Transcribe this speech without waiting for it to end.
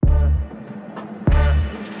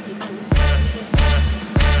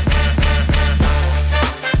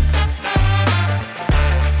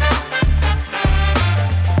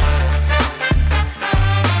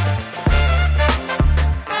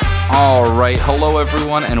Hello,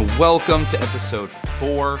 everyone, and welcome to episode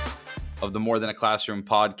 4 of the More Than a Classroom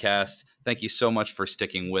podcast. Thank you so much for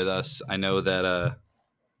sticking with us. I know that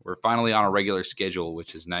we're finally on a regular schedule,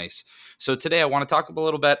 which is nice. So today I want to talk a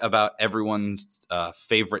little bit about everyone's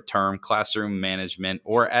favorite term, classroom management,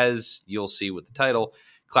 or as you'll see with the title,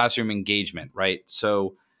 classroom engagement, right?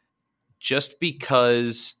 So just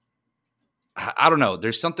because, I don't know,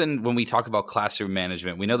 there's something when we talk about classroom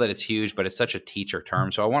management, we know that it's huge, but it's such a teacher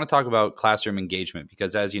term. So I want to talk about classroom engagement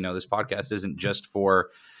because, as you know, this podcast isn't just for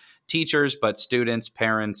teachers, but students,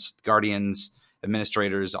 parents, guardians,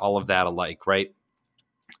 administrators, all of that alike, right?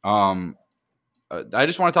 I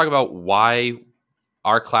just want to talk about why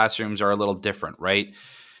our classrooms are a little different, right?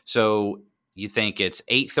 So you think it's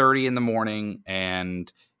 8:30 in the morning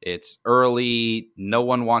and it's early. No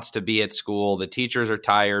one wants to be at school. The teachers are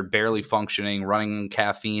tired, barely functioning, running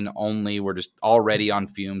caffeine only. We're just already on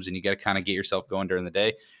fumes, and you got to kind of get yourself going during the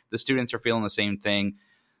day. The students are feeling the same thing.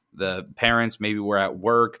 The parents, maybe we're at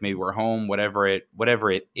work, maybe we're home, whatever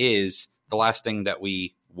it is. The last thing that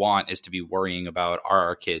we want is to be worrying about, are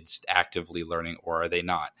our kids actively learning or are they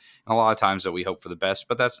not? And a lot of times that we hope for the best,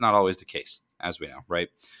 but that's not always the case, as we know, right?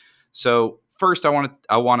 So first, I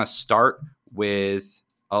want to start with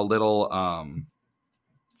a little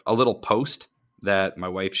post that my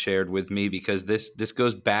wife shared with me, because this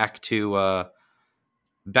goes back to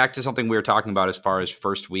something we were talking about as far as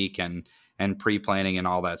first week and pre-planning and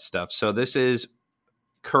all that stuff. So this is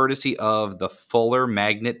courtesy of the Fuller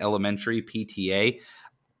Magnet Elementary PTA.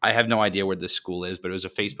 I have no idea where this school is, but it was a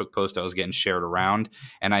Facebook post that was getting shared around.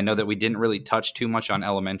 And I know that we didn't really touch too much on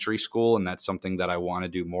elementary school, and that's something that I want to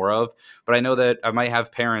do more of. But I know that I might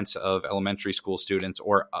have parents of elementary school students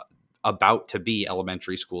or about to be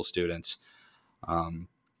elementary school students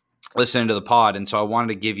listening to the pod. And so I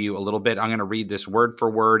wanted to give you a little bit. I'm going to read this word for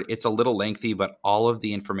word. It's a little lengthy, but all of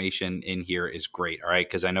the information in here is great. All right.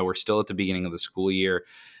 Because I know we're still at the beginning of the school year.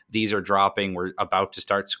 These are dropping. We're about to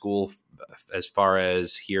start school as far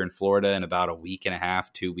as here in Florida in about a week and a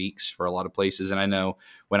half, 2 weeks for a lot of places. And I know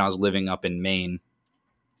when I was living up in Maine,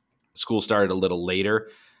 school started a little later.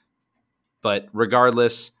 But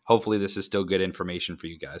regardless, hopefully this is still good information for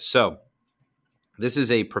you guys. So this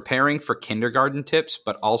is a preparing for kindergarten tips,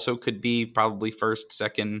 but also could be probably first,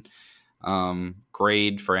 second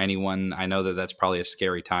grade for anyone. I know that that's probably a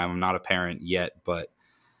scary time. I'm not a parent yet, but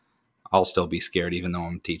I'll still be scared even though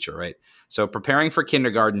I'm a teacher, right? So preparing for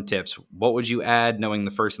kindergarten tips, what would you add? Knowing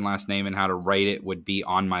the first and last name and how to write it would be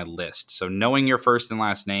on my list. So knowing your first and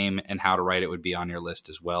last name and how to write it would be on your list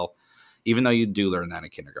as well, even though you do learn that in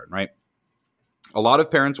kindergarten, right? A lot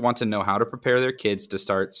of parents want to know how to prepare their kids to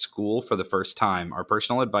start school for the first time. Our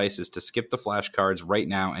personal advice is to skip the flashcards right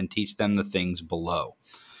now and teach them the things below.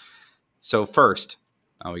 So first,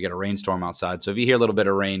 we got a rainstorm outside. So if you hear a little bit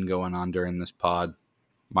of rain going on during this pod,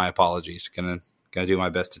 my apologies. Gonna do my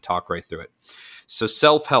best to talk right through it. So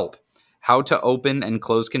self-help, how to open and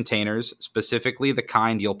close containers, specifically the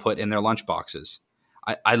kind you'll put in their lunch boxes.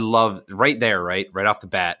 I love right there, right off the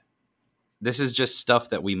bat. This is just stuff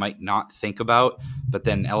that we might not think about, but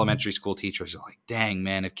then elementary school teachers are like, dang,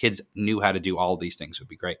 man, if kids knew how to do all these things, it would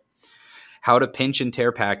be great. How to pinch and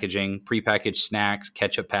tear packaging, prepackaged snacks,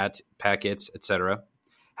 ketchup packets, etc.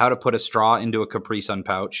 How to put a straw into a Capri Sun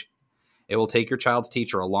pouch. It will take your child's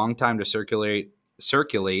teacher a long time to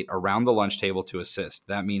circulate around the lunch table to assist.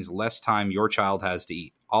 That means less time your child has to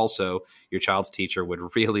eat. Also, your child's teacher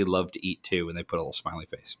would really love to eat too, and they put a little smiley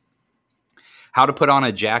face. How to put on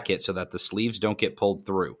a jacket so that the sleeves don't get pulled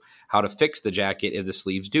through. How to fix the jacket if the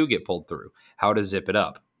sleeves do get pulled through. How to zip it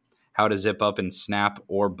up. How to zip up and snap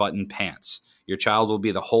or button pants. Your child will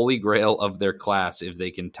be the holy grail of their class if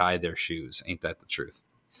they can tie their shoes. Ain't that the truth?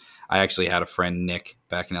 I actually had a friend, Nick,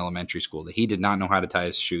 back in elementary school, that he did not know how to tie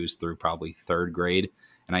his shoes through probably third grade,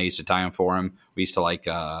 and I used to tie them for him. We used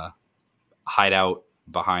to hide out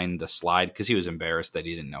behind the slide because he was embarrassed that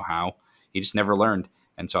he didn't know how. He just never learned.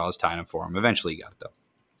 And so I was tying him for him. Eventually he got it though.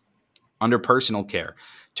 Under personal care,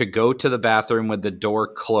 to go to the bathroom with the door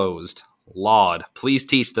closed. Laud, please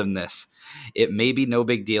teach them this. It may be no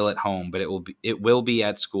big deal at home, but it will be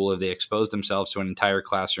at school if they expose themselves to an entire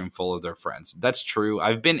classroom full of their friends. That's true.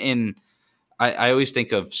 I've been in, I always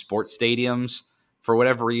think of sports stadiums. For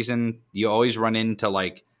whatever reason, you always run into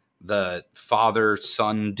like the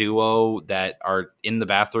father-son duo that are in the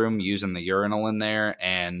bathroom using the urinal in there,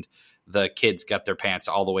 and the kids got their pants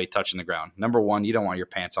all the way touching the ground. Number one, you don't want your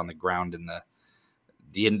pants on the ground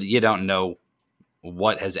you don't know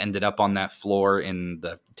what has ended up on that floor in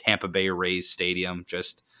the Tampa Bay Rays stadium.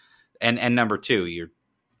 And number two,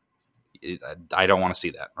 I don't want to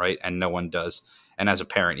see that, right? And no one does. And as a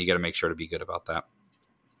parent, you got to make sure to be good about that.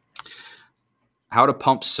 How to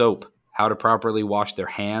pump soap, how to properly wash their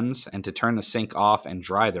hands, and to turn the sink off and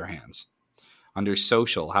dry their hands. Under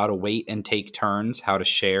social, how to wait and take turns, how to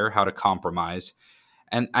share, how to compromise.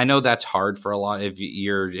 And I know that's hard for a lot if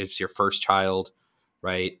it's your first child,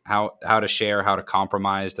 right? How to share, how to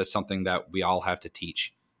compromise. That's something that we all have to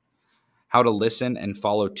teach. How to listen and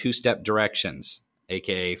follow two-step directions,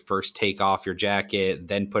 aka first take off your jacket,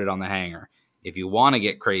 then put it on the hanger. If you want to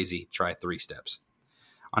get crazy, try 3 steps.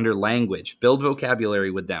 Under language, build vocabulary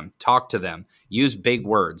with them, talk to them, use big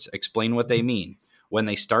words, explain what they mean. When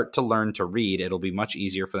they start to learn to read, it'll be much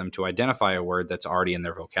easier for them to identify a word that's already in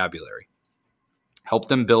their vocabulary. Help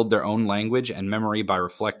them build their own language and memory by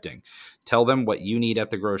reflecting. Tell them what you need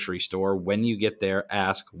at the grocery store. When you get there,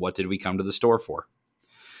 ask, what did we come to the store for?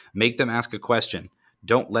 Make them ask a question.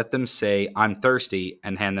 Don't let them say, I'm thirsty,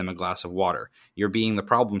 and hand them a glass of water. You're being the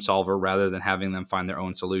problem solver rather than having them find their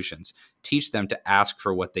own solutions. Teach them to ask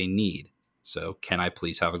for what they need. So, can I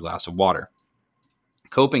please have a glass of water?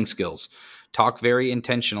 Coping skills. Talk very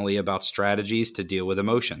intentionally about strategies to deal with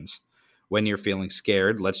emotions. When you're feeling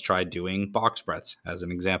scared, let's try doing box breaths as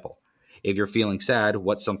an example. If you're feeling sad,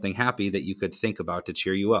 what's something happy that you could think about to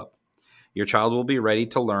cheer you up? Your child will be ready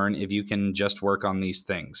to learn if you can just work on these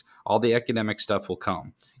things. All the academic stuff will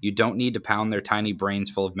come. You don't need to pound their tiny brains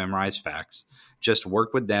full of memorized facts. Just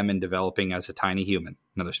work with them in developing as a tiny human.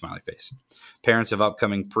 Another smiley face. Parents of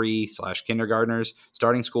upcoming pre/kindergartners,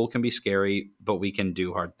 starting school can be scary, but we can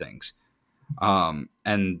do hard things.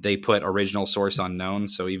 And they put original source unknown.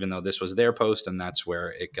 So even though this was their post and that's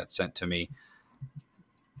where it got sent to me,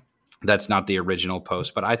 that's not the original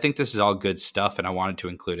post. But I think this is all good stuff, and I wanted to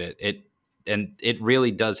include it. It really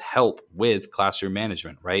does help with classroom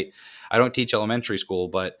management, right? I don't teach elementary school,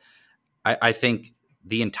 but I think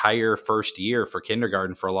the entire first year for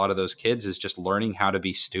kindergarten for a lot of those kids is just learning how to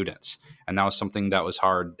be students. And that was something that was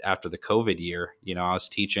hard after the COVID year. You know,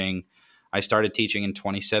 I started teaching in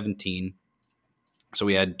 2017. So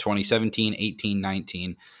we had 2017, 18,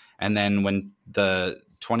 19. And then when the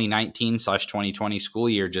 2019/2020 school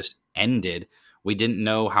year just ended, we didn't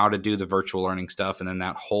know how to do the virtual learning stuff. And then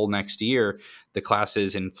that whole next year, the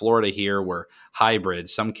classes in Florida here were hybrid.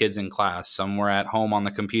 Some kids in class, some were at home on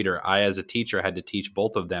the computer. I, as a teacher, had to teach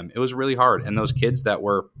both of them. It was really hard. And those kids that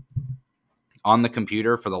were on the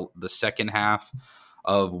computer for the second half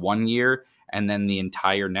of one year and then the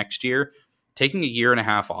entire next year, taking a year and a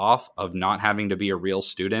half off of not having to be a real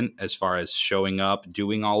student as far as showing up,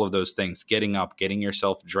 doing all of those things, getting up, getting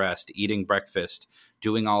yourself dressed, eating breakfast,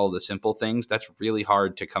 doing all of the simple things, that's really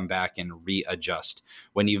hard to come back and readjust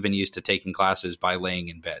when you've been used to taking classes by laying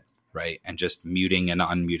in bed, right? And just muting and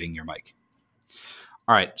unmuting your mic.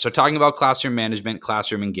 All right, so talking about classroom management,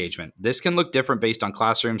 classroom engagement. This can look different based on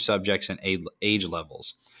classroom subjects and age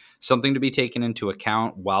levels. Something to be taken into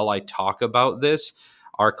account while I talk about this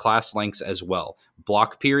are class lengths as well.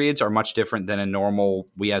 Block periods are much different than a normal,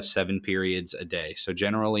 we have 7 periods a day. So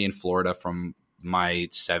generally in Florida, from my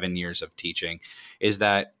 7 years of teaching, is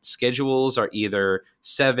that schedules are either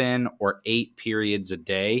 7 or 8 periods a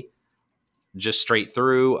day, just straight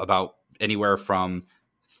through, about anywhere from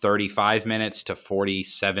 35 minutes to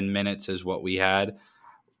 47 minutes is what we had.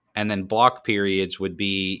 And then block periods would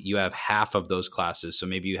be, you have half of those classes. So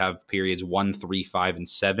maybe you have periods 1, 3, 5, and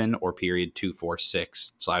 7, or period 2, 4,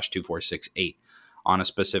 6/2, 4, 6, 8 on a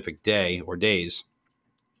specific day or days.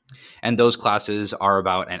 And those classes are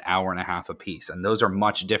about an hour and a half apiece. And those are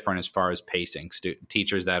much different as far as pacing.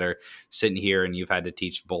 Teachers that are sitting here and you've had to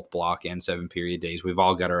teach both block and 7 period days, we've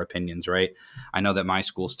all got our opinions, right? I know that my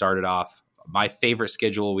school started off, my favorite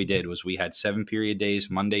schedule we did was we had 7 period days,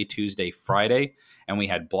 Monday, Tuesday, Friday, and we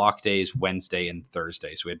had block days Wednesday and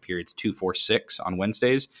Thursday. So we had periods 2, 4, 6 on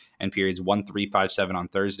Wednesdays and periods 1, 3, 5, 7 on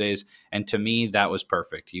Thursdays. And to me, that was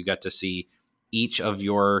perfect. You got to see each of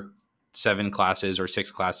your 7 classes or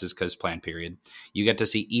 6 classes because planned period. You get to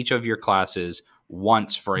see each of your classes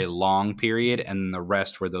once for a long period, and the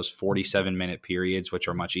rest were those 47-minute periods, which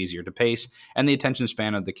are much easier to pace, and the attention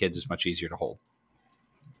span of the kids is much easier to hold.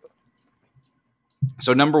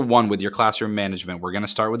 So number 1 with your classroom management, we're going to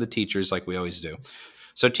start with the teachers like we always do.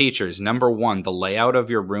 So teachers, number 1, the layout of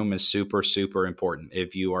your room is super, super important.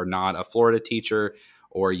 If you are not a Florida teacher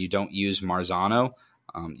or you don't use Marzano,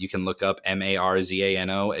 you can look up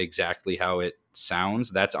Marzano, exactly how it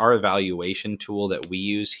sounds. That's our evaluation tool that we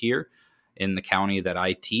use here in the county that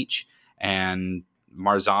I teach. And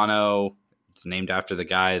Marzano, it's named after the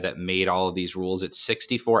guy that made all of these rules. It's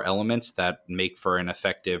 64 elements that make for an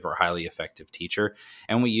effective or highly effective teacher.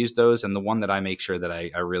 And we use those. And the one that I make sure that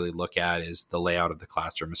I really look at is the layout of the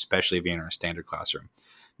classroom, especially if you're in a standard classroom.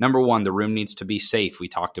 Number 1, the room needs to be safe. We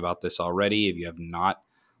talked about this already. If you have not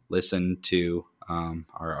listened to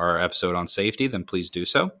our episode on safety, then please do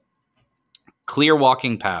so. Clear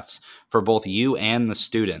walking paths for both you and the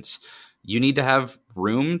students. You need to have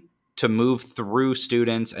room to move through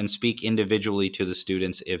students and speak individually to the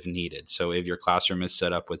students if needed. So if your classroom is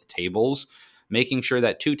set up with tables, making sure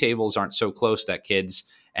that two tables aren't so close that kids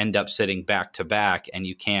end up sitting back to back and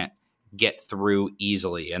you can't get through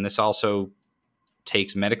easily. And this also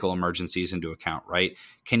takes medical emergencies into account, right?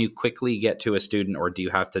 Can you quickly get to a student, or do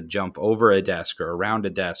you have to jump over a desk or around a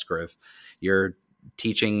desk? Or if you're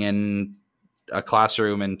teaching in a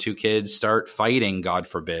classroom and two kids start fighting, God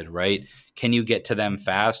forbid, right? Can you get to them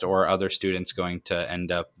fast, or are other students going to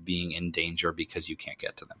end up being in danger because you can't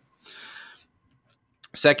get to them?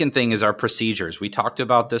 Second thing is our procedures. We talked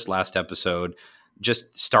about this last episode.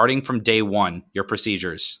 Just starting from day one, your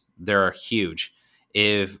procedures, they're huge.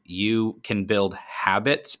 If you can build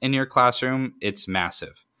habits in your classroom, it's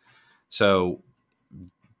massive. So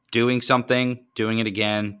doing something, doing it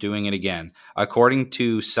again, doing it again. According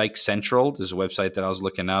to Psych Central, this is a website that I was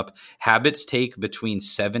looking up, habits take between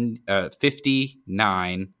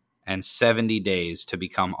 59 and 70 days to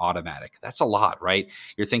become automatic. That's a lot, right?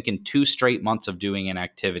 You're thinking 2 straight months of doing an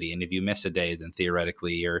activity, and if you miss a day, then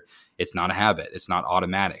theoretically it's not a habit. It's not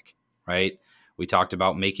automatic, right? We talked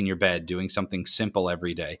about making your bed, doing something simple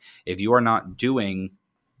every day. If you are not doing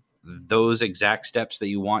those exact steps that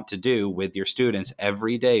you want to do with your students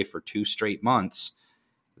every day for 2 straight months,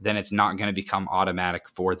 then it's not going to become automatic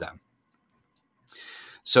for them.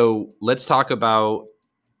 So let's talk about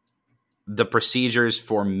the procedures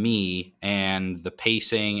for me and the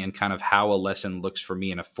pacing and kind of how a lesson looks for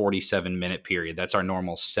me in a 47-minute period. That's our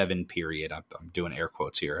normal 7 period. I'm doing air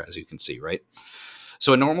quotes here, as you can see, right?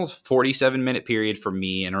 So a normal 47-minute period for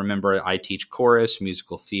me, and remember, I teach chorus,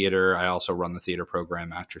 musical theater. I also run the theater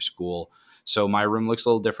program after school. So my room looks a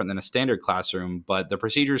little different than a standard classroom, but the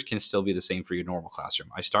procedures can still be the same for your normal classroom.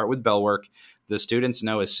 I start with bell work. The students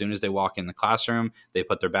know as soon as they walk in the classroom, they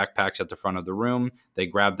put their backpacks at the front of the room, they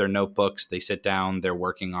grab their notebooks, they sit down, they're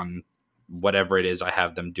working on whatever it is I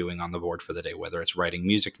have them doing on the board for the day, whether it's writing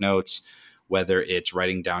music notes, whether it's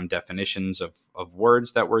writing down definitions of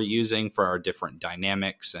words that we're using for our different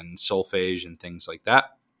dynamics and solfege and things like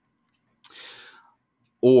that.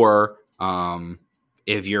 Or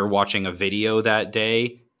if you're watching a video that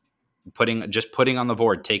day, putting on the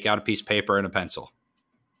board, take out a piece of paper and a pencil,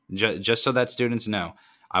 just so that students know.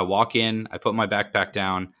 I walk in, I put my backpack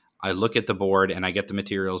down, I look at the board, and I get the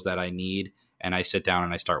materials that I need, and I sit down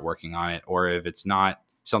and I start working on it. Or if it's not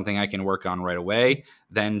something I can work on right away,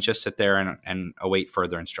 then just sit there and await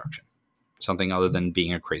further instruction. Something other than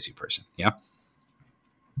being a crazy person. Yeah.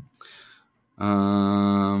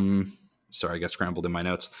 Sorry, I got scrambled in my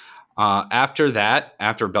notes.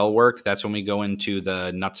 After bell work, that's when we go into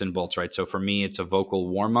the nuts and bolts, right? So for me, it's a vocal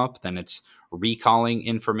warm up. Then it's recalling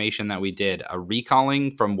information that we did. A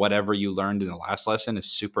recalling from whatever you learned in the last lesson is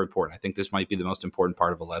super important. I think this might be the most important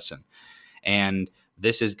part of a lesson. And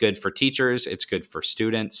this is good for teachers. It's good for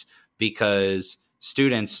students, because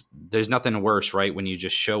students, there's nothing worse, right? When you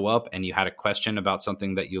just show up and you had a question about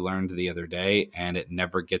something that you learned the other day and it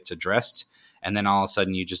never gets addressed. And then all of a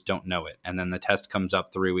sudden you just don't know it. And then the test comes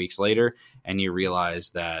up 3 weeks later and you realize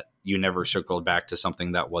that you never circled back to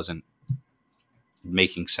something that wasn't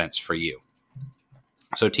making sense for you.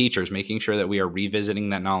 So teachers, making sure that we are revisiting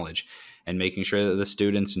that knowledge and making sure that the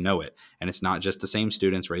students know it. And it's not just the same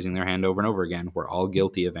students raising their hand over and over again. We're all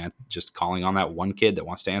guilty of just calling on that one kid that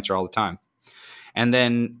wants to answer all the time. And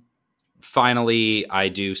then finally, I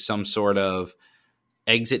do some sort of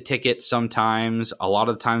exit ticket sometimes. A lot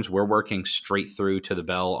of the times we're working straight through to the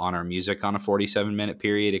bell on our music on a 47-minute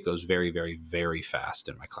period. It goes very, very, very fast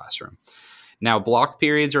in my classroom. Now, block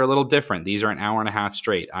periods are a little different. These are an hour and a half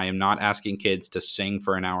straight. I am not asking kids to sing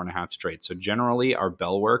for an hour and a half straight. So generally, our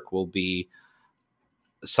bell work will be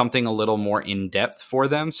something a little more in-depth for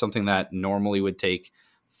them, something that normally would take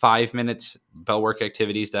 5 minutes. Bell work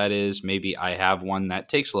activities, that is. Maybe I have one that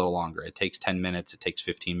takes a little longer. It takes 10 minutes. It takes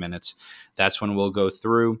 15 minutes. That's when we'll go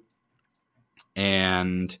through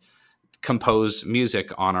and compose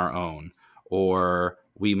music on our own, or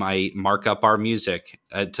we might mark up our music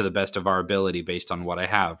to the best of our ability based on what I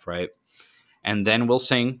have, right? And then we'll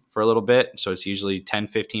sing for a little bit. So it's usually 10,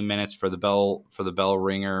 15 minutes for the bell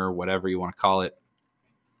ringer, whatever you want to call it.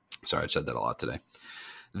 Sorry, I've said that a lot today.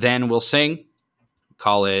 Then we'll sing,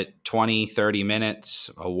 call it 20, 30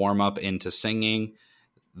 minutes, a warm up into singing.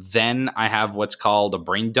 Then I have what's called a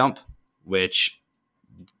brain dump, which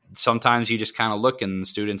sometimes you just kind of look and the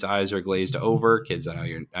students' eyes are glazed over. Kids,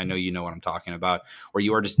 I know you know what I'm talking about, where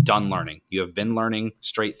you are just done learning. You have been learning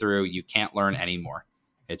straight through. You can't learn anymore.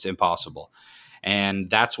 It's impossible. And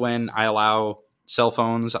that's when I allow cell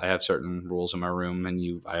phones. I have certain rules in my room,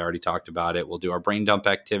 and I already talked about it. We'll do our brain dump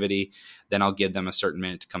activity. Then I'll give them a certain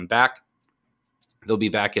minute to come back. They'll be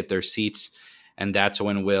back at their seats, and that's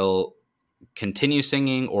when we'll continue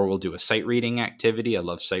singing, or we'll do a sight reading activity. I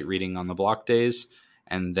love sight reading on the block days.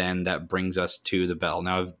 And then that brings us to the bell.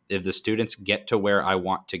 Now, if the students get to where I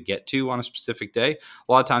want to get to on a specific day,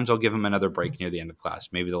 a lot of times I'll give them another break near the end of class,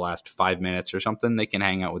 maybe the last 5 minutes or something. They can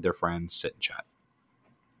hang out with their friends, sit and chat.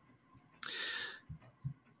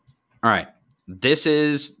 All right.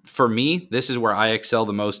 For me, this is where I excel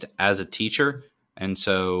the most as a teacher. And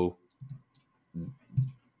so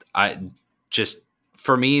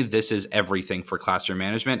for me, this is everything for classroom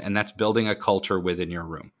management, and that's building a culture within your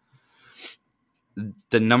room.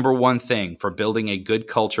 The number one thing for building a good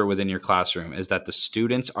culture within your classroom is that the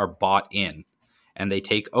students are bought in and they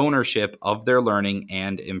take ownership of their learning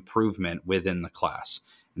and improvement within the class.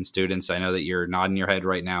 And students, I know that you're nodding your head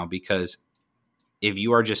right now, because if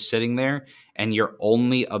you are just sitting there and your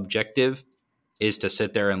only objective is to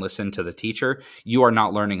sit there and listen to the teacher, you are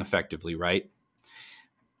not learning effectively, right?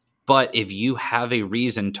 But if you have a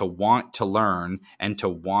reason to want to learn and to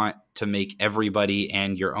want to make everybody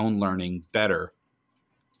and your own learning better,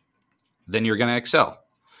 then you're going to excel.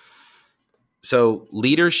 So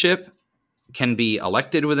leadership can be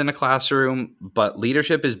elected within a classroom, but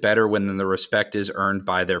leadership is better when the respect is earned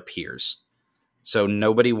by their peers. So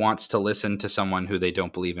nobody wants to listen to someone who they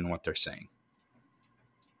don't believe in what they're saying,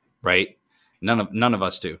 right? None of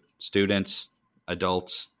us do. Students,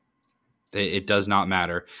 adults, it does not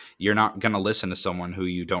matter. You're not going to listen to someone who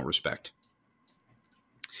you don't respect.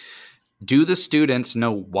 Do the students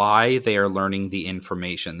know why they are learning the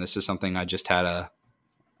information? This is something I just had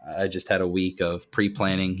a week of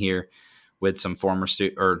pre-planning here with some fellow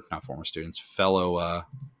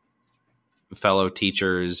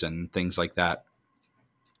teachers and things like that.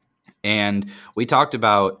 And we talked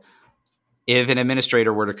about, if an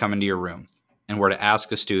administrator were to come into your room and were to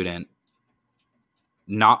ask a student,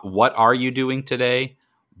 not what are you doing today,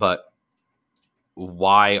 but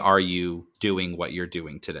why are you doing what you're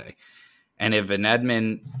doing today? And if a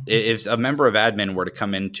member of admin were to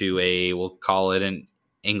come into we'll call it an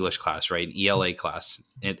English class, right? An ELA class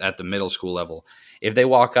at the middle school level. If they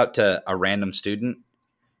walk up to a random student,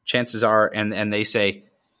 chances are, and they say,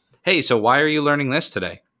 hey, so why are you learning this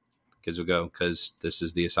today? Kids will go, because this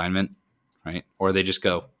is the assignment, right? Or they just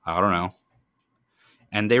go, I don't know.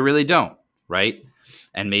 And they really don't, right?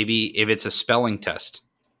 And maybe if it's a spelling test,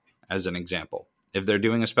 as an example, if they're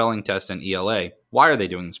doing a spelling test in ELA, why are they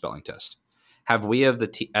doing the spelling test? Have we, as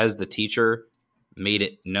the teacher, made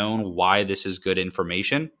it known why this is good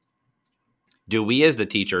information? Do we, as the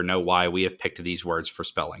teacher, know why we have picked these words for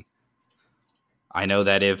spelling? I know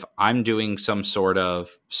that if I'm doing some sort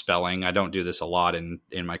of spelling, I don't do this a lot in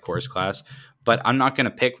my course class, but I'm not going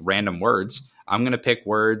to pick random words. I'm going to pick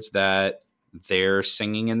words that they're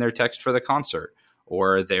singing in their text for the concert,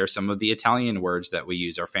 or they're some of the Italian words that we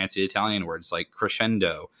use, our fancy Italian words like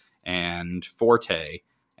crescendo and forte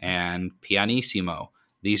and pianissimo.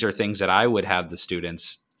 These are things that I would have the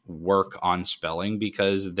students work on spelling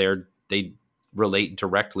because they relate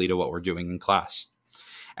directly to what we're doing in class.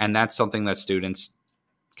 And that's something that students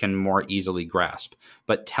can more easily grasp.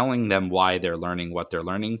 But telling them why they're learning what they're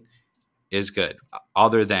learning is good,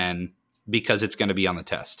 other than because it's going to be on the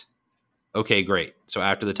test. Okay, great. So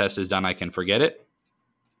after the test is done, I can forget it.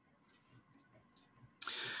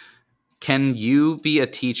 Can you be a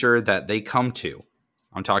teacher that they come to?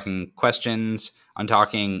 I'm talking questions. I'm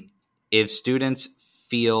talking if students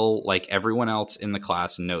feel like everyone else in the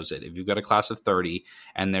class knows it. If you've got a class of 30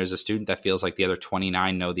 and there's a student that feels like the other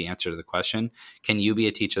 29 know the answer to the question, can you be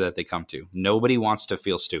a teacher that they come to? Nobody wants to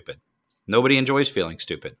feel stupid. Nobody enjoys feeling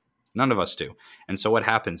stupid. None of us do. And so what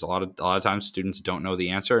happens? A lot of times students don't know the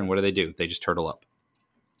answer, and what do? They just turtle up.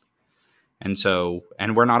 And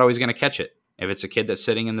we're not always going to catch it. If it's a kid that's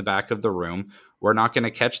sitting in the back of the room, we're not going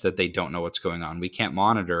to catch that they don't know what's going on. We can't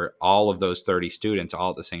monitor all of those 30 students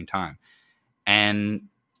all at the same time. And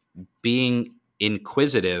being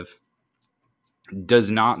inquisitive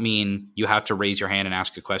does not mean you have to raise your hand and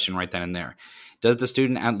ask a question right then and there. Does the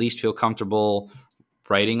student at least feel comfortable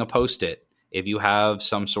writing a Post-it? If you have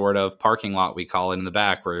some sort of parking lot, we call it, in the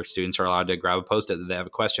back, where students are allowed to grab a Post-it that they have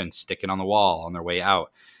a question, stick it on the wall on their way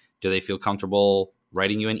out. Do they feel comfortable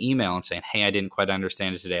writing you an email and saying, hey, I didn't quite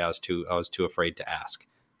understand it today. I was too afraid to ask.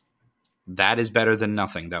 That is better than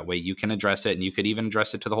nothing. That way you can address it, and you could even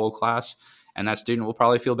address it to the whole class. And that student will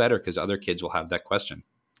probably feel better because other kids will have that question.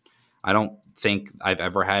 I don't think I've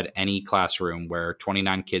ever had any classroom where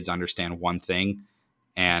 29 kids understand one thing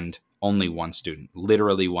and only one student,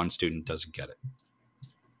 literally one student, doesn't get it.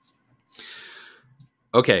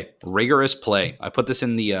 Okay, rigorous play. I put this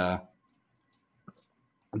in the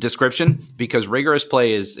description because rigorous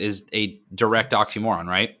play is a direct oxymoron,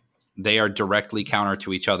 right? They are directly counter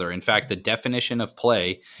to each other. In fact, the definition of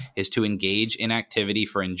play is to engage in activity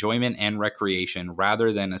for enjoyment and recreation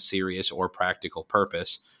rather than a serious or practical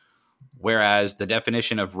purpose. Whereas the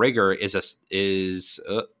definition of rigor is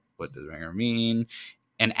what does rigor mean?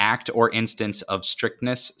 An act or instance of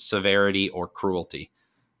strictness, severity, or cruelty.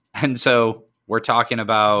 And so we're talking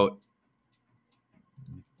about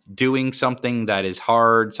doing something that is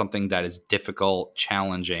hard, something that is difficult,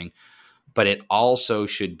 challenging, but it also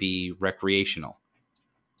should be recreational.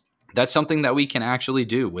 That's something that we can actually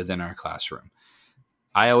do within our classroom.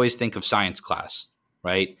 I always think of science class,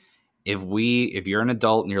 right? If you're an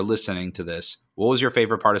adult and you're listening to this, what was your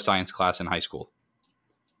favorite part of science class in high school?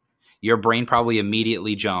 Your brain probably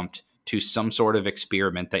immediately jumped to some sort of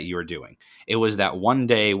experiment that you were doing. It was that one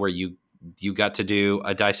day where you got to do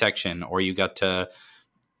a dissection, or you got to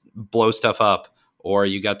blow stuff up, or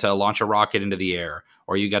you got to launch a rocket into the air,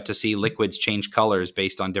 or you got to see liquids change colors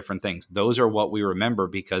based on different things. Those are what we remember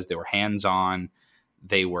because they were hands-on,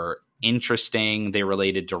 they were interesting, they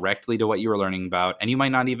related directly to what you were learning about, and you might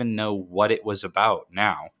not even know what it was about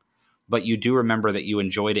now, but you do remember that you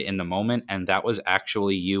enjoyed it in the moment, and that was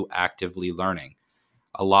actually you actively learning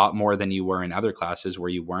a lot more than you were in other classes where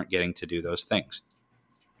you weren't getting to do those things.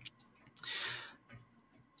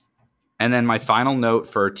 And then my final note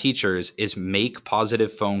for teachers is make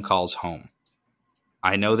positive phone calls home.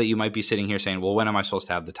 I know that you might be sitting here saying, well, when am I supposed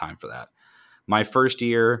to have the time for that? My first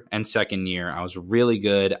year and second year, I was really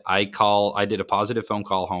good. I did a positive phone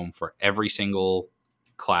call home for every single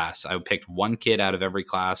class. I picked one kid out of every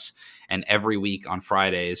class, and every week on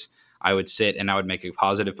Fridays, I would sit and I would make a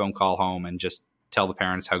positive phone call home and just tell the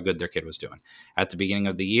parents how good their kid was doing. At the beginning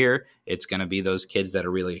of the year, it's going to be those kids that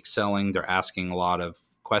are really excelling. They're asking a lot of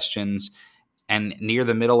questions. And near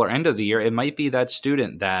the middle or end of the year, it might be that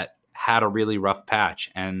student that had a really rough patch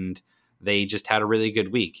and they just had a really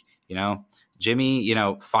good week. Jimmy,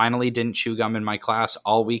 finally didn't chew gum in my class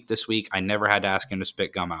all week this week. I never had to ask him to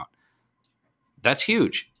spit gum out. That's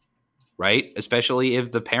huge, right? Especially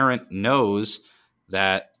if the parent knows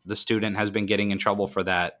that the student has been getting in trouble for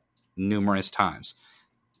that numerous times.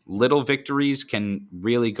 Little victories can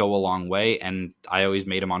really go a long way, and I always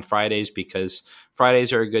made them on Fridays because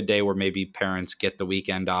Fridays are a good day where maybe parents get the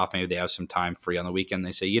weekend off. Maybe they have some time free on the weekend.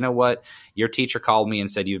 They say, you know what? Your teacher called me and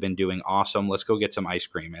said you've been doing awesome. Let's go get some ice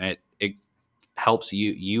cream. And it helps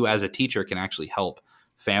you as a teacher can actually help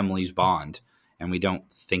families bond, and we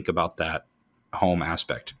don't think about that home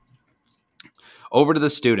aspect. Over to the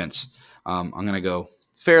students. I'm going to go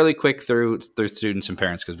fairly quick through students and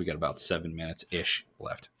parents because we got about 7 minutes-ish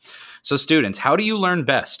left. So students, how do you learn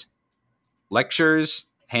best? Lectures,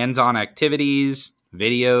 hands-on activities,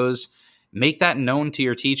 videos. Make that known to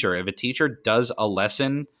your teacher. If a teacher does a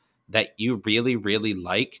lesson that you really, really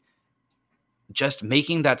like, just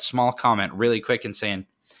making that small comment really quick and saying,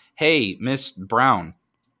 hey, Miss Brown,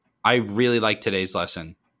 I really like today's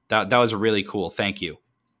lesson. That was really cool. Thank you.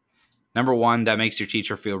 Number one, that makes your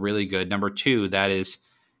teacher feel really good. Number two, that is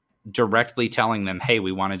directly telling them, hey,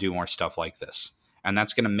 we want to do more stuff like this. And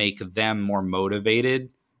that's going to make them more motivated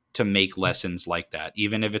to make lessons like that,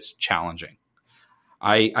 even if it's challenging.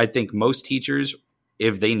 I think most teachers,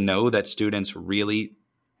 if they know that students really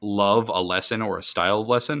love a lesson or a style of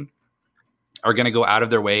lesson, are going to go out of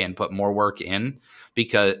their way and put more work in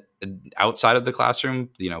because outside of the classroom,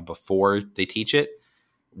 before they teach it,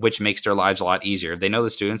 which makes their lives a lot easier. They know the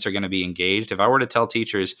students are going to be engaged. If I were to tell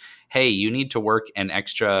teachers, hey, you need to work an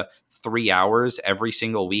extra 3 hours every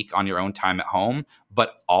single week on your own time at home,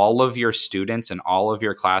 but all of your students and all of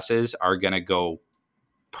your classes are going to go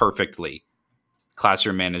perfectly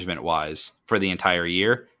classroom management wise for the entire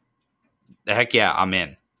year, heck yeah, I'm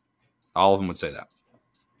in. All of them would say that.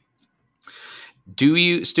 Do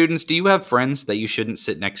you have friends that you shouldn't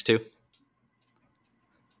sit next to?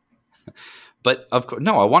 But of course,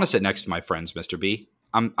 no, I want to sit next to my friends, Mr. B.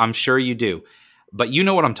 I'm sure you do. But you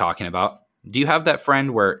know what I'm talking about. Do you have that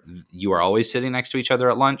friend where you are always sitting next to each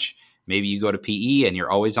other at lunch? Maybe you go to PE and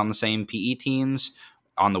you're always on the same PE teams.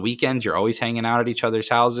 On the weekends, you're always hanging out at each other's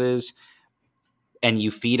houses and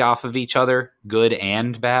you feed off of each other, good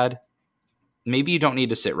and bad. Maybe you don't need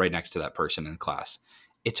to sit right next to that person in class.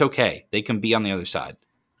 It's okay. They can be on the other side.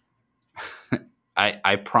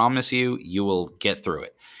 I promise you will get through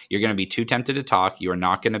it. You're going to be too tempted to talk. You are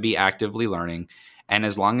not going to be actively learning. And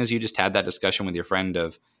as long as you just had that discussion with your friend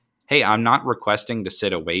of, hey, I'm not requesting to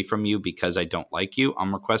sit away from you because I don't like you.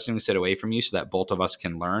 I'm requesting to sit away from you so that both of us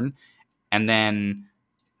can learn. And then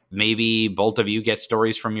maybe both of you get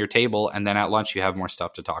stories from your table, and then at lunch you have more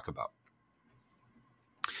stuff to talk about.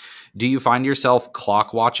 Do you find yourself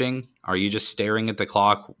clock watching? Are you just staring at the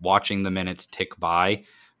clock, watching the minutes tick by?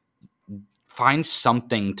 Find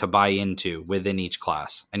something to buy into within each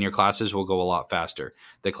class, and your classes will go a lot faster.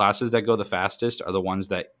 The classes that go the fastest are the ones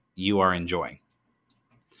that you are enjoying.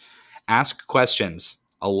 Ask questions,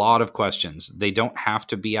 a lot of questions. They don't have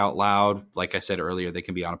to be out loud. Like I said earlier, they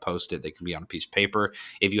can be on a Post-it, they can be on a piece of paper.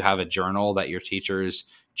 If you have a journal that your teachers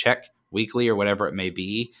check weekly or whatever it may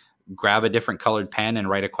be, grab a different colored pen and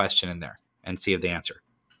write a question in there and see if they answer.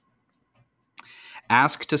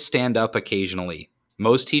 Ask to stand up occasionally.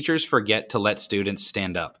 Most teachers forget to let students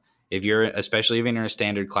stand up. Especially if you're in a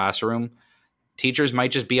standard classroom, teachers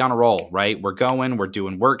might just be on a roll, right? We're doing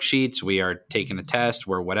worksheets, we are taking a test,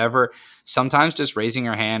 we're whatever. Sometimes just raising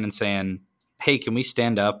your hand and saying, hey, can we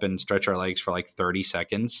stand up and stretch our legs for like 30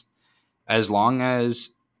 seconds? As long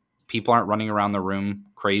as people aren't running around the room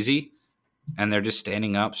crazy and they're just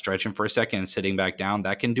standing up, stretching for a second and sitting back down,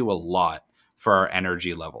 that can do a lot for our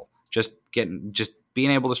energy level. Just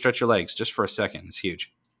being able to stretch your legs just for a second is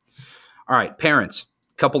huge. All right, parents,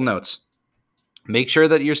 couple notes. Make sure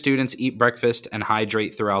that your students eat breakfast and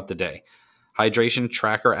hydrate throughout the day. Hydration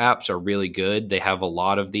tracker apps are really good. They have a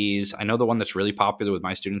lot of these. I know the one that's really popular with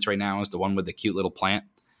my students right now is the one with the cute little plant,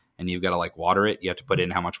 and you've got to like water it. You have to put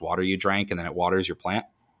in how much water you drank, and then it waters your plant.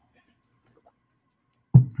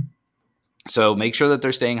 So make sure that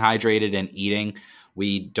they're staying hydrated and eating.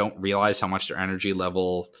 We don't realize how much their energy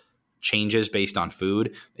level changes based on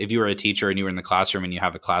food. If you were a teacher and you were in the classroom and you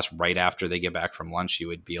have a class right after they get back from lunch, you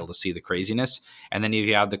would be able to see the craziness. And then if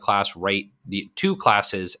you have the class the 2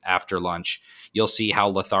 classes after lunch, you'll see how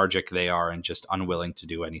lethargic they are and just unwilling to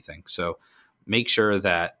do anything. So make sure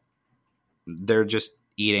that they're just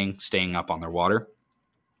eating, staying up on their water.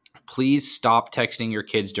 Please stop texting your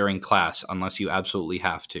kids during class unless you absolutely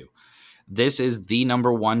have to. This is the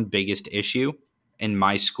number one biggest issue in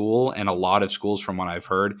my school and a lot of schools from what I've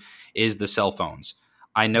heard is the cell phones.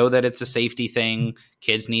 I know that it's a safety thing.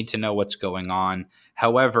 Kids need to know what's going on.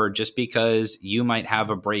 However, just because you might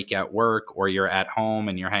have a break at work or you're at home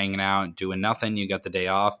and you're hanging out doing nothing, you got the day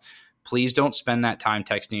off, please don't spend that time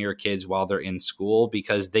texting your kids while they're in school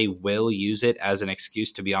because they will use it as an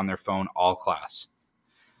excuse to be on their phone all class.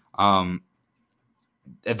 They'll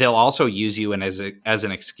also use you as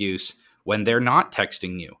an excuse when they're not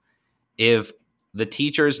texting you. If the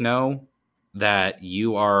teachers know that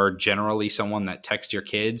you are generally someone that texts your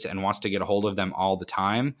kids and wants to get a hold of them all the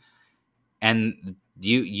time, and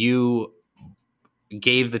you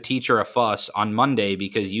gave the teacher a fuss on Monday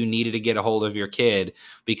because you needed to get a hold of your kid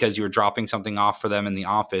because you were dropping something off for them in the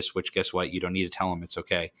office, which guess what? You don't need to tell them. It's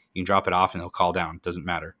okay. You can drop it off and they'll call down. It doesn't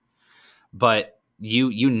matter. But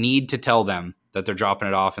you need to tell them that they're dropping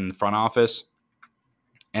it off in the front office.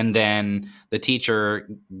 And then the teacher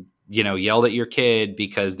yelled at your kid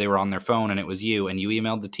because they were on their phone and it was you, and you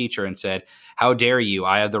emailed the teacher and said, how dare you?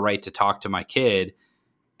 I have the right to talk to my kid.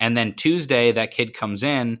 And then Tuesday, that kid comes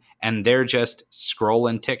in and they're just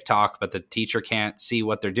scrolling TikTok, but the teacher can't see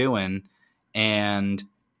what they're doing. And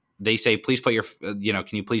they say, please put can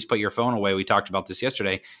you please put your phone away? We talked about this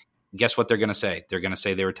yesterday. Guess what they're going to say? They're going to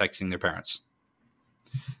say they were texting their parents.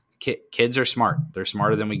 Kids are smart. They're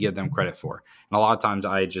smarter than we give them credit for. And a lot of times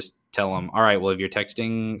I just tell them, all right, well, if you're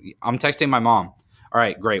texting, I'm texting my mom. All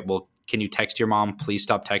right, great. Well, can you text your mom? Please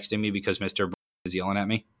stop texting me because Mr. is yelling at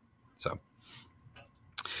me. So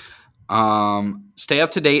stay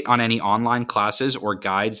up to date on any online classes or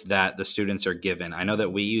guides that the students are given. I know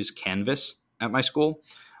that we use Canvas at my school.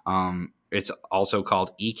 It's also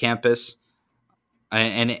called eCampus.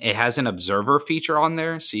 And it has an observer feature on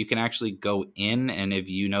there, so you can actually go in, and if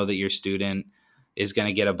you know that your student is going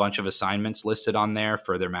to get a bunch of assignments listed on there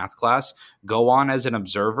for their math class, go on as an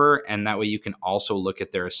observer, and that way you can also look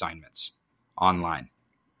at their assignments online.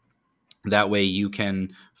 That way you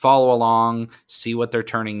can follow along, see what they're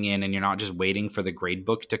turning in, and you're not just waiting for the grade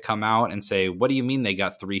book to come out and say, what do you mean they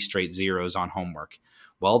got 3 straight zeros on homework?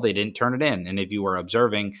 Well, they didn't turn it in, and if you were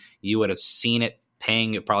observing, you would have seen it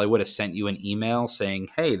paying. It probably would have sent you an email saying,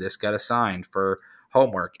 hey, this got assigned for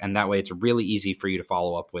homework. And that way it's really easy for you to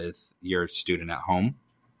follow up with your student at home.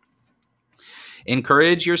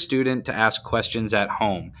 Encourage your student to ask questions at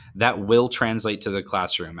home. That will translate to the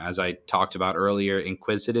classroom. As I talked about earlier,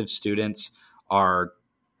 inquisitive students are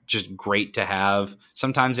just great to have.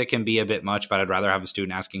 Sometimes it can be a bit much, but I'd rather have a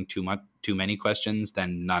student asking too many questions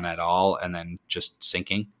than none at all and then just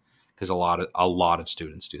sinking, because a lot of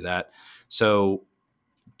students do that. So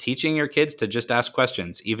teaching your kids to just ask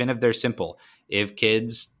questions, even if they're simple. If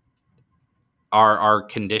kids are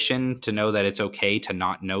conditioned to know that it's okay to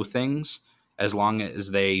not know things as long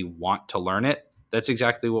as they want to learn it. That's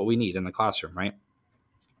exactly what we need in the classroom, right?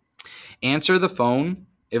 Answer the phone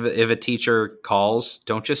if a teacher calls.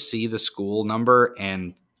 Don't just see the school number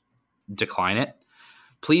and decline it.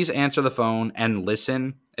 Please answer the phone and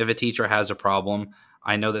listen if a teacher has a problem.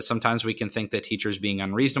 I know that sometimes we can think that teachers being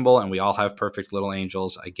unreasonable, and we all have perfect little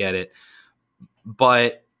angels. I get it.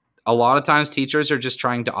 But a lot of times teachers are just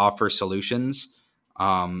trying to offer solutions,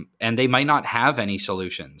 and they might not have any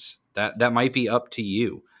solutions. That might be up to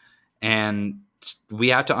you. And we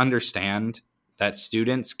have to understand that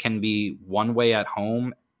students can be one way at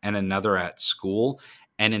home and another at school.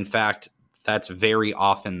 And in fact, that's very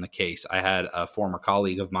often the case. I had a former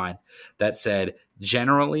colleague of mine that said,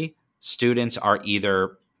 generally, students are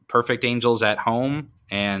either perfect angels at home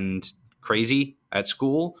and crazy at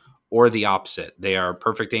school, or the opposite. They are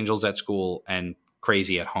perfect angels at school and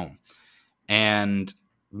crazy at home. And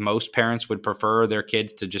most parents would prefer their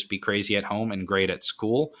kids to just be crazy at home and great at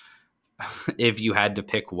school. If you had to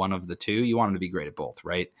pick one of the two, you want them to be great at both,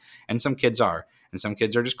 right? And some kids are, and some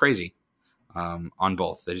kids are just crazy on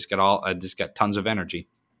both. They just got tons of energy.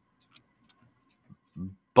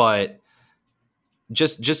 But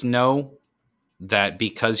just know that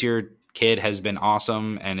because your kid has been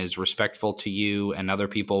awesome and is respectful to you and other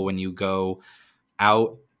people when you go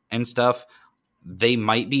out and stuff, they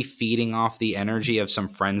might be feeding off the energy of some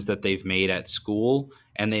friends that they've made at school,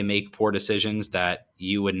 and they make poor decisions that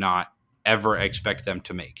you would not ever expect them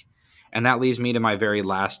to make. And that leads me to my very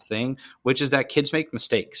last thing, which is that kids make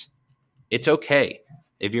mistakes. It's okay.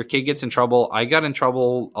 If your kid gets in trouble, I got in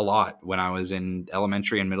trouble a lot when I was in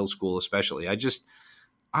elementary and middle school, especially.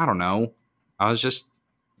 I don't know.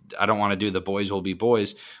 I don't want to do the boys will be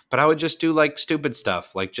boys, but I would just do like stupid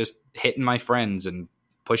stuff, like just hitting my friends and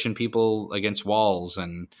pushing people against walls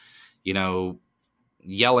and,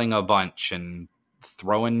 yelling a bunch and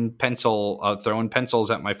throwing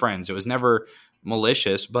pencils at my friends. It was never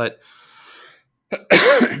malicious, but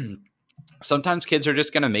sometimes kids are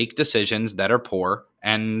just going to make decisions that are poor,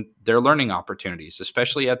 and they're learning opportunities,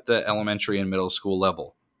 especially at the elementary and middle school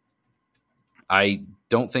level. I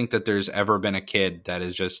don't think that there's ever been a kid that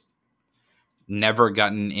has just never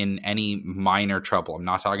gotten in any minor trouble. I'm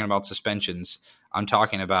not talking about suspensions. I'm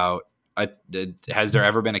talking about has there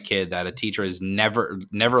ever been a kid that a teacher has never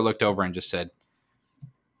looked over and just said,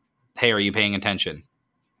 "Hey, are you paying attention?"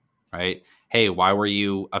 Right? "Hey, why were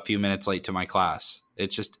you a few minutes late to my class?"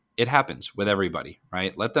 It happens with everybody,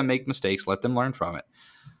 right? Let them make mistakes. Let them learn from it.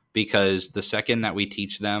 Because the second that we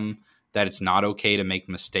teach them that it's not okay to make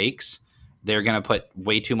mistakes, they're going to put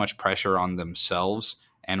way too much pressure on themselves,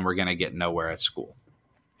 and we're going to get nowhere at school.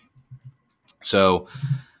 So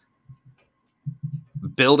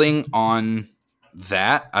building on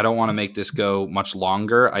that, I don't want to make this go much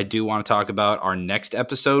longer. I do want to talk about our next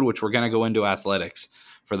episode, which we're going to go into athletics.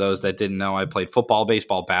 For those that didn't know, I played football,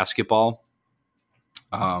 baseball, basketball,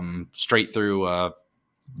 straight through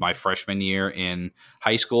my freshman year in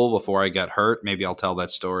high school before I got hurt. Maybe I'll tell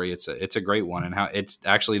that story. It's a great one, and how it's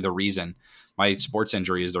actually the reason my sports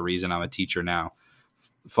injury is the reason I'm a teacher now.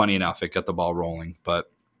 Funny enough, it got the ball rolling.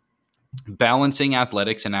 But balancing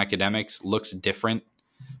athletics and academics looks different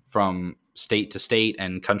from state to state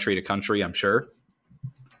and country to country, I'm sure.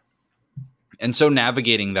 And so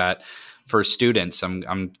navigating that for students, I'm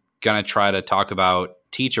going to try to talk about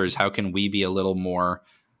teachers. How can we be a little more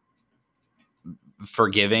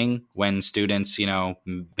forgiving when students,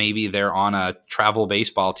 maybe they're on a travel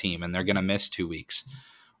baseball team and they're going to miss 2 weeks,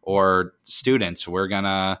 or students, we're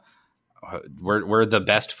the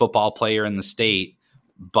best football player in the state,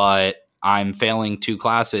 but I'm failing 2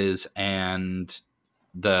 classes and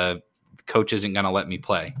the coach isn't going to let me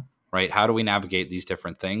play, right? How do we navigate these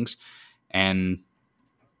different things? And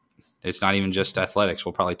it's not even just athletics.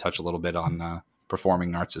 We'll probably touch a little bit on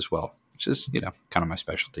performing arts as well, which is, kind of my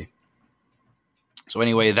specialty. So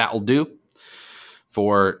anyway, that will do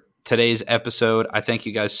for today's episode. I thank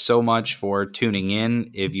you guys so much for tuning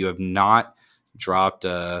in. If you have not dropped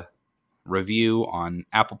a review on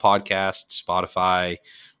Apple Podcasts, Spotify,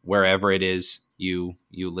 wherever it is you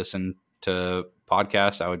listen to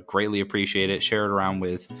podcasts, I would greatly appreciate it. Share it around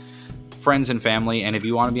with friends and family. And if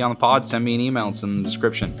you want to be on the pod, send me an email. It's in the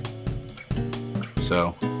description.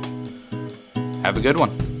 So have a good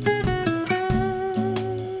one.